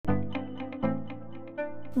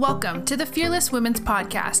Welcome to the Fearless Women's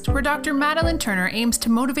Podcast, where Dr. Madeline Turner aims to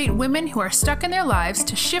motivate women who are stuck in their lives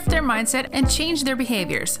to shift their mindset and change their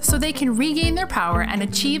behaviors so they can regain their power and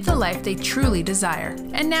achieve the life they truly desire.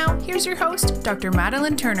 And now, here's your host, Dr.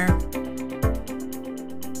 Madeline Turner.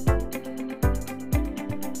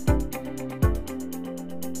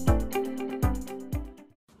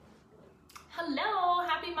 Hello,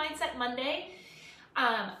 happy Mindset Monday.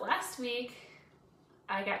 Last week,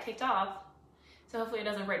 I got kicked off. So hopefully it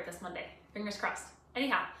doesn't break this Monday. Fingers crossed.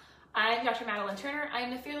 Anyhow, I'm Dr. Madeline Turner.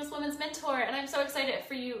 I'm the Fearless Women's Mentor, and I'm so excited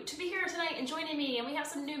for you to be here tonight and joining me. And we have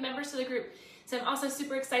some new members to the group. So I'm also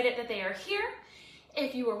super excited that they are here.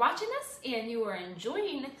 If you are watching this and you are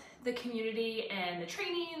enjoying the community and the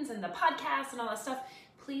trainings and the podcasts and all that stuff,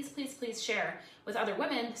 please, please, please share with other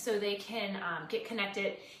women so they can get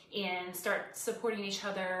connected and start supporting each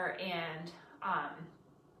other and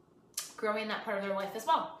growing that part of their life as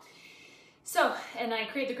well. So, and I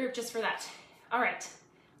create the group just for that. All right,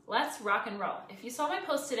 let's rock and roll. If you saw my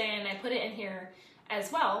post today, and I put it in here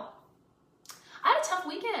as well, I had a tough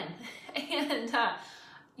weekend. And,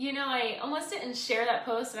 I almost didn't share that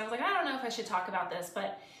post, and I was like, I don't know if I should talk about this.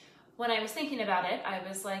 But when I was thinking about it, I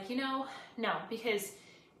was like, no, because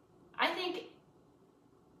I think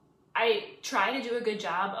I try to do a good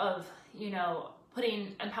job of,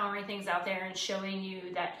 putting empowering things out there and showing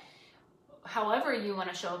you that however you want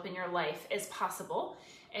to show up in your life is possible,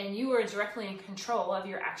 and you are directly in control of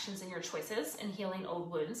your actions and your choices and healing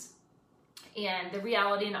old wounds. And the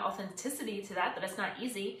reality and authenticity to that it's not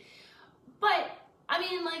easy. But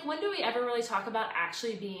when do we ever really talk about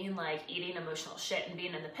actually being eating emotional shit and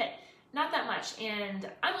being in the pit? Not that much. And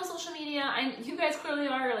I'm on social media. You guys clearly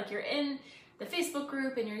are. You're in the Facebook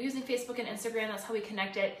group and you're using Facebook and Instagram. That's how we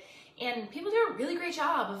connect it. And people do a really great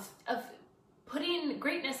job of putting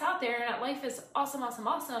greatness out there, and that life is awesome.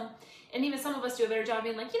 And even some of us do a better job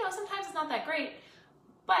being sometimes it's not that great.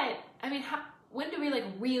 But when do we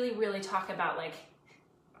really talk about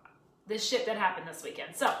this shit that happened this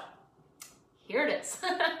weekend? So here it is.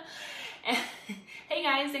 Hey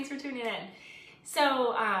guys, thanks for tuning in.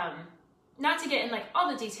 So not to get in all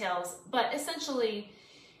the details, but essentially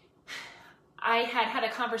I had a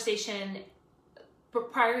conversation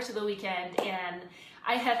prior to the weekend, and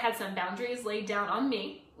I have had some boundaries laid down on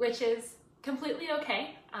me, which is completely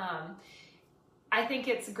okay. I think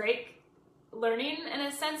it's great learning in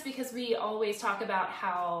a sense, because we always talk about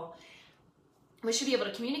how we should be able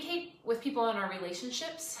to communicate with people in our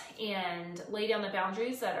relationships and lay down the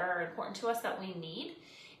boundaries that are important to us that we need.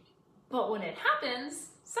 But when it happens,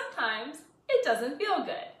 sometimes it doesn't feel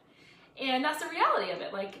good. And that's the reality of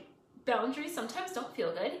it. Boundaries sometimes don't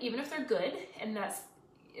feel good, even if they're good, and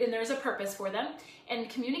there's a purpose for them. And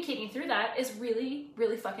communicating through that is really,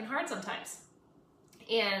 really fucking hard sometimes.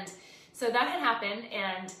 And so that had happened,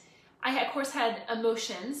 and I of course had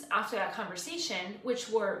emotions after that conversation, which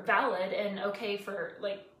were valid and okay for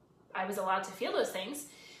I was allowed to feel those things.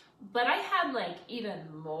 But I had even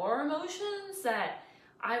more emotions that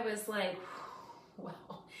I was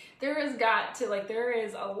well, there is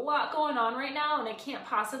a lot going on right now, and it can't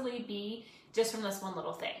possibly be just from this one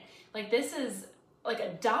little thing. This is a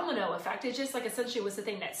domino effect. It just essentially was the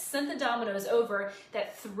thing that sent the dominoes over,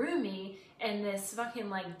 that threw me in this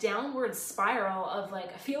fucking downward spiral of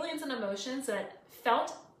feelings and emotions that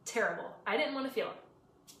felt terrible. I didn't want to feel it.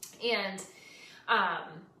 And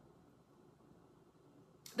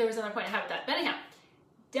there was another point I had with that. But anyhow,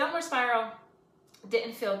 downward spiral,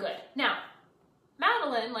 didn't feel good. Now,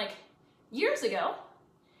 Madeline, years ago,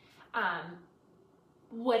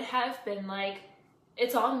 would have been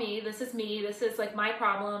it's all me, this is my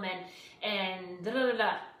problem, and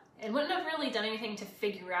da-da-da-da. And wouldn't have really done anything to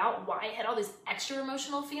figure out why I had all these extra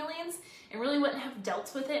emotional feelings, and really wouldn't have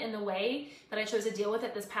dealt with it in the way that I chose to deal with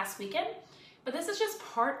it this past weekend. But this is just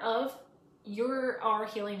part of our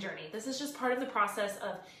healing journey. This is just part of the process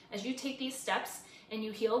of, as you take these steps and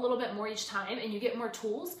you heal a little bit more each time, and you get more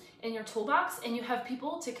tools in your toolbox, and you have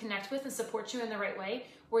people to connect with and support you in the right way,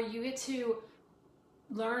 where you get to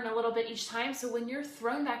learn a little bit each time. So when you're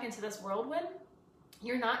thrown back into this whirlwind,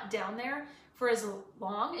 you're not down there for as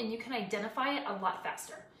long, and you can identify it a lot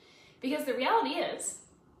faster. Because the reality is,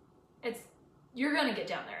 you're gonna get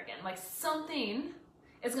down there again. Something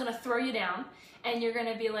is gonna throw you down, and you're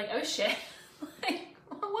gonna be oh shit, I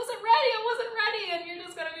wasn't ready, and you're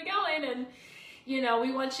just gonna be going. And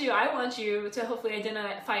I want you to hopefully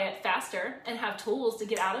identify it faster and have tools to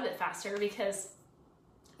get out of it faster, because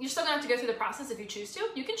you're still gonna have to go through the process if you choose to.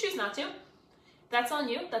 You can choose not to. That's on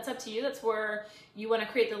you. That's up to you. That's where you want to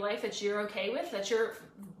create the life that you're okay with, that you're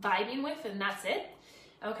vibing with, and that's it.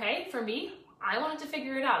 Okay? For me, I wanted to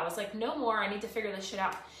figure it out. I was like, no more, I need to figure this shit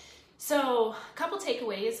out. So a couple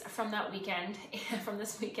takeaways from that weekend, from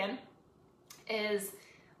this weekend, is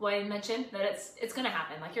what I mentioned, that it's gonna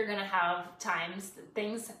happen. Like, you're gonna have times,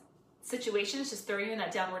 things, situations just throw you in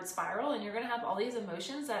that downward spiral, and you're gonna have all these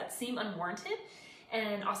emotions that seem unwarranted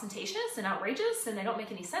and ostentatious and outrageous, and they don't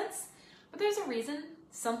make any sense. But there's a reason.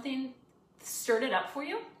 Something stirred it up for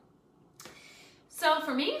you. So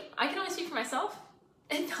for me, I can only speak for myself.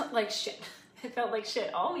 It felt like shit. It felt like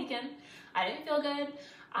shit all weekend. I didn't feel good.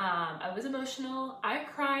 I was emotional. I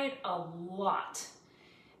cried a lot.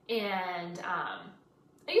 And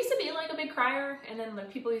I used to be like a big crier, and then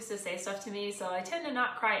like people used to say stuff to me, so I tend to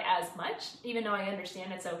not cry as much, even though I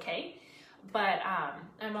understand it's okay. But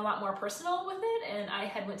I'm a lot more personal with it, and I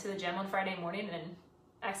had went to the gym on Friday morning and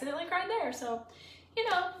accidentally cried there. So, you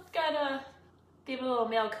know, gave a little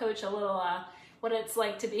male coach a little what it's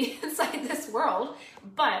like to be inside this world.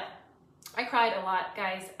 But I cried a lot,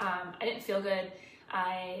 guys. I didn't feel good.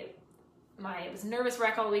 It was a nervous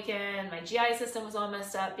wreck all weekend. My GI system was all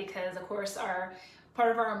messed up because, of course,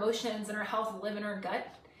 part of our emotions and our health live in our gut.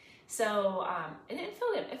 So it didn't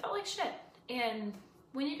feel good. It felt like shit. And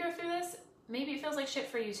when you go through this, maybe it feels like shit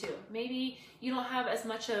for you too. Maybe you don't have as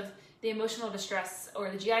much of the emotional distress or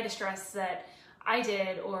the GI distress that I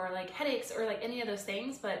did, or like headaches or like any of those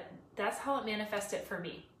things, but that's how it manifested for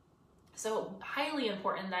me. So highly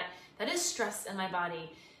important that is stress in my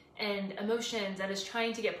body and emotions that is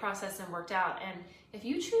trying to get processed and worked out. And if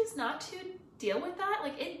you choose not to deal with that,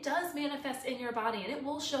 like, it does manifest in your body, and it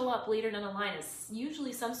will show up later down the line. It's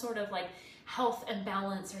usually some sort of like health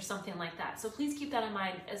imbalance or something like that. So please keep that in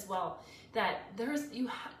mind as well, that you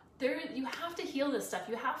have to heal this stuff.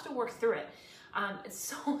 You have to work through it.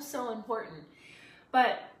 It's so important.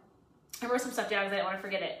 But I wrote some stuff down because I didn't want to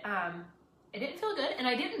forget it. It didn't feel good, and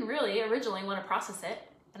I didn't really originally want to process it.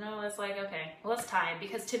 And I was like, okay, well, it's time.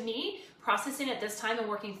 Because to me, processing it this time and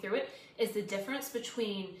working through it is the difference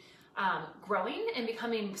between growing and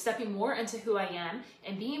stepping more into who I am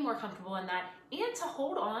and being more comfortable in that, and to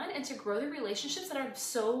hold on and to grow the relationships that are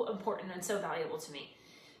so important and so valuable to me.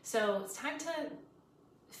 So it's time to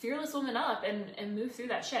fearless woman up and move through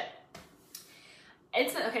that shit.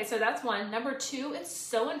 Okay, so that's one. Number two, it's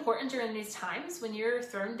so important during these times when you're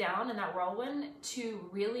thrown down in that whirlwind to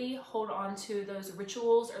really hold on to those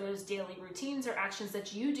rituals or those daily routines or actions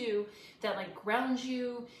that you do that like ground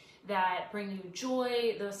you, that bring you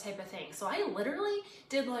joy, those type of things. So I literally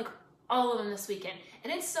did like all of them this weekend.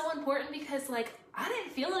 And it's so important because like I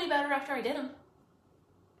didn't feel any better after I did them.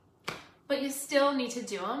 But you still need to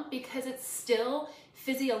do them because it's still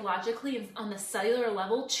physiologically on the cellular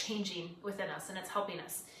level changing within us, and it's helping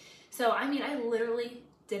us. So I mean, I literally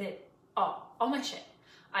did it all my shit.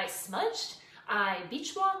 I smudged, I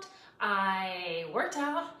beach walked, I worked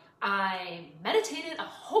out, I meditated a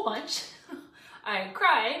whole bunch, I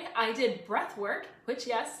cried, I did breath work, which,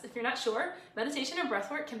 yes, if you're not sure, meditation and breath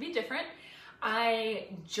work can be different. I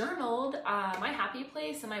journaled. My happy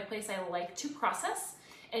place and my place I like to process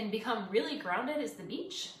and become really grounded is the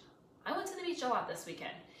beach. I went to the beach a lot this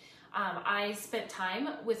weekend. I spent time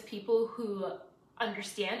with people who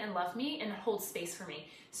understand and love me and hold space for me.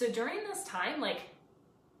 So during this time, like,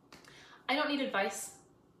 I don't need advice.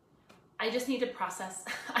 I just need to process.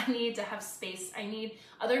 I need to have space. I need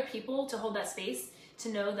other people to hold that space, to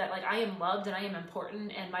know that like I am loved and I am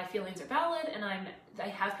important and my feelings are valid, and I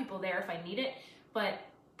have people there if I need it, but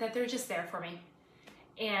that they're just there for me.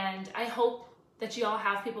 And I hope that you all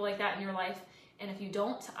have people like that in your life. And if you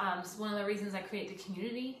don't, it's one of the reasons I create the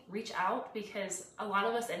community. Reach out, because a lot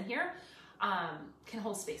of us in here can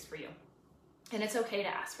hold space for you. And it's okay to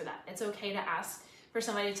ask for that. It's okay to ask for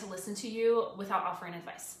somebody to listen to you without offering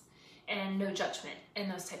advice, and no judgment and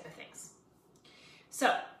those type of things.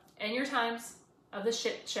 So in your times of the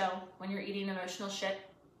shit show, when you're eating emotional shit,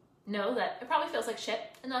 know that it probably feels like shit,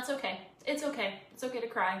 and that's okay. It's okay. It's okay to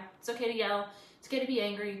cry. It's okay to yell. It's okay to be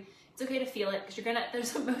angry. It's okay to feel it, because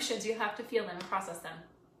there's emotions, you have to feel them and process them.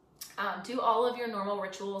 Do all of your normal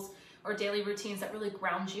rituals or daily routines that really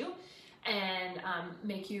ground you and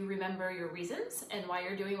make you remember your reasons and why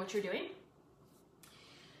you're doing what you're doing.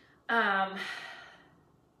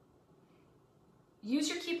 Use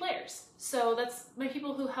your key players. So that's my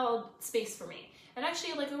people who held space for me. And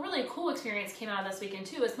actually, like, a really cool experience came out of this weekend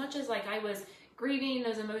too. As much as like I was grieving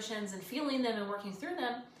those emotions and feeling them and working through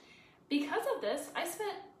them, because of this, I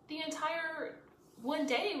spent the entire one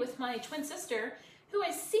day with my twin sister, who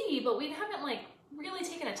I see, but we haven't like really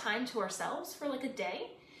taken a time to ourselves for like a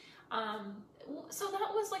day. So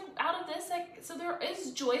that was like out of this, like, so there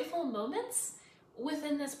is joyful moments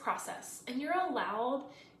within this process, and you're allowed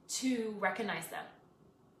to recognize them.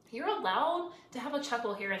 You're allowed to have a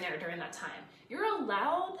chuckle here and there during that time. You're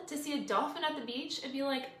allowed to see a dolphin at the beach and be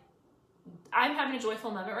like, I'm having a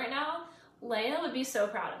joyful moment right now. Leia would be so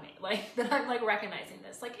proud of me, like that I'm like recognizing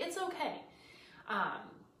this. Like, it's okay.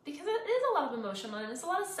 Because it is a lot of emotion and it's a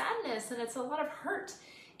lot of sadness and it's a lot of hurt.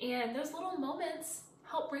 And those little moments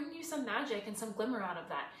help bring you some magic and some glimmer out of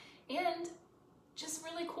that. And just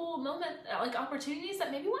really cool moment, like opportunities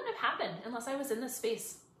that maybe wouldn't have happened unless I was in this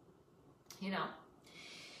space, you know?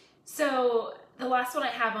 So the last one I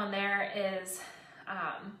have on there is,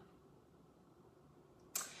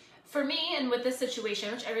 for me and with this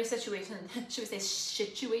situation, which every situation, should we say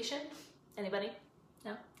situation? Anybody?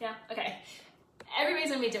 No? Yeah? Okay. Everybody's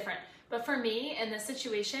gonna be different. But for me in this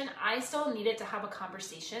situation, I still needed to have a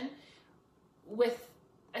conversation with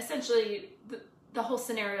essentially the whole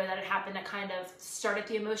scenario that had happened that kind of started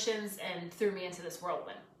the emotions and threw me into this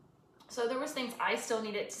whirlwind. So there was things I still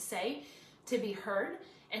needed to say to be heard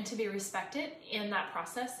and to be respected in that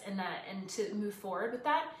process and to move forward with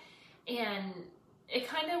that. And it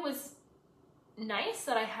kind of was nice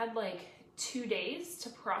that I had like 2 days to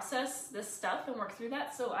process this stuff and work through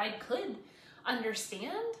that so I could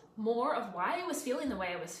understand more of why I was feeling the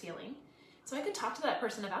way I was feeling, so I could talk to that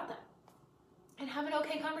person about that and have an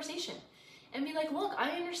okay conversation and be like, look,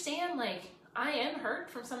 I understand, like, I am hurt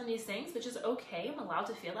from some of these things, which is okay. I'm allowed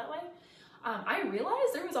to feel that way. I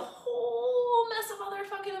realized there was a whole mess of other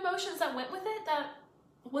fucking emotions that went with it that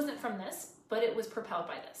wasn't from this, but it was propelled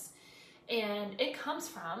by this. And it comes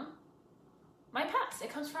from my past. It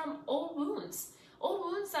comes from old wounds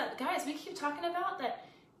that, guys, we keep talking about that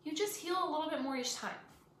you just heal a little bit more each time.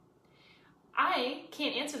 I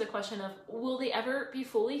can't answer the question of, will they ever be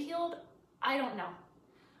fully healed? I don't know.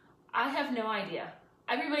 I have no idea.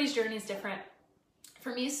 Everybody's journey is different.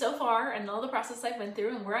 For me so far, and all the process I've been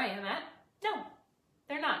through and where I am at, no,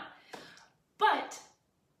 they're not. But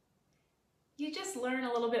you just learn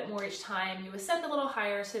a little bit more each time. You ascend a little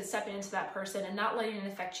higher to stepping into that person and not letting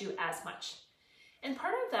it affect you as much. And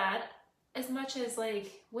part of that, as much as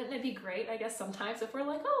like, wouldn't it be great, I guess sometimes if we're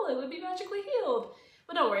like, oh, it would be magically healed.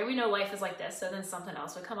 But don't worry, we know life is like this, so then something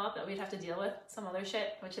else would come up that we'd have to deal with, some other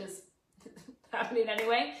shit, which is happening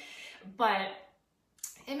anyway. But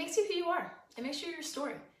it makes you who you are. It makes you your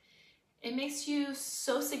story. It makes you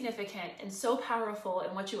so significant and so powerful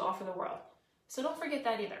in what you offer the world. So don't forget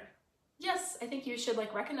that either. Yes, I think you should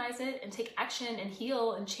like recognize it and take action and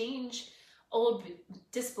heal and change old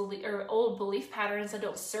disbelief or old belief patterns that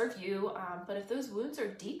don't serve you. But if those wounds are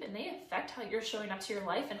deep and they affect how you're showing up to your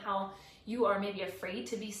life and how you are maybe afraid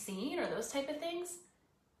to be seen or those type of things,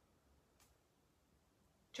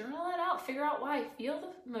 journal that out, figure out why, feel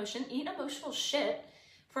the emotion, eat emotional shit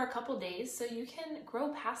for a couple days so you can grow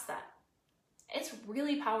past that. It's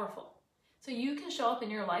really powerful. So you can show up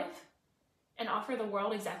in your life and offer the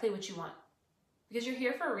world exactly what you want. Because you're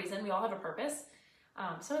here for a reason. We all have a purpose.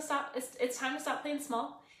 So it's time to stop playing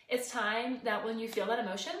small. It's time that when you feel that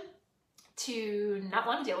emotion, to not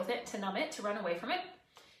want to deal with it, to numb it, to run away from it.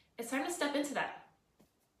 It's time to step into that.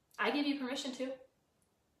 I give you permission to.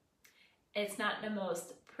 It's not the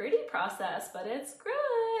most pretty process, but it's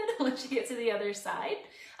good once you get to the other side.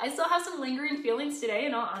 I still have some lingering feelings today,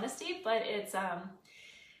 in all honesty, but it's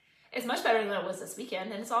much better than it was this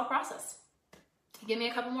weekend, and it's all process. Give me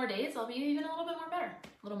a couple more days, I'll be even a little bit more better.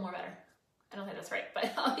 A little more better. I don't think that's right,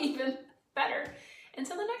 but I'll be even better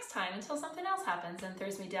until the next time, until something else happens and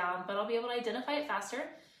throws me down. But I'll be able to identify it faster,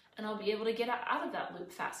 and I'll be able to get out of that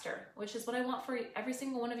loop faster, which is what I want for every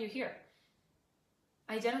single one of you here.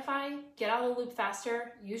 Identify, get out of the loop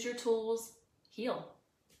faster, use your tools, heal.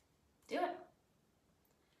 Do it.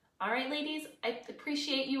 All right, ladies, I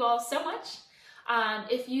appreciate you all so much.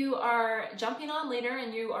 If you are jumping on later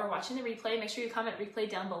and you are watching the replay, make sure you comment replay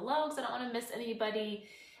down below because I don't want to miss anybody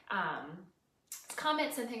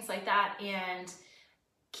comments and things like that. And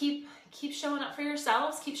keep showing up for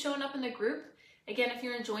yourselves. Keep showing up in the group. Again, if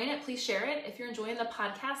you're enjoying it, please share it. If you're enjoying the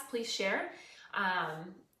podcast, please share.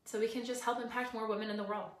 So we can just help impact more women in the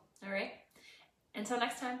world. All right. Until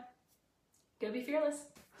next time, go be fearless.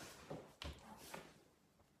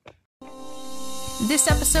 This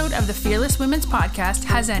episode of the Fearless Women's Podcast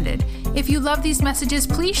has ended. If you love these messages,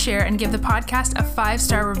 please share and give the podcast a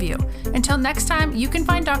 5-star review. Until next time, you can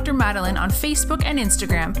find Dr. Madeline on Facebook and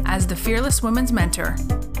Instagram as the Fearless Women's Mentor.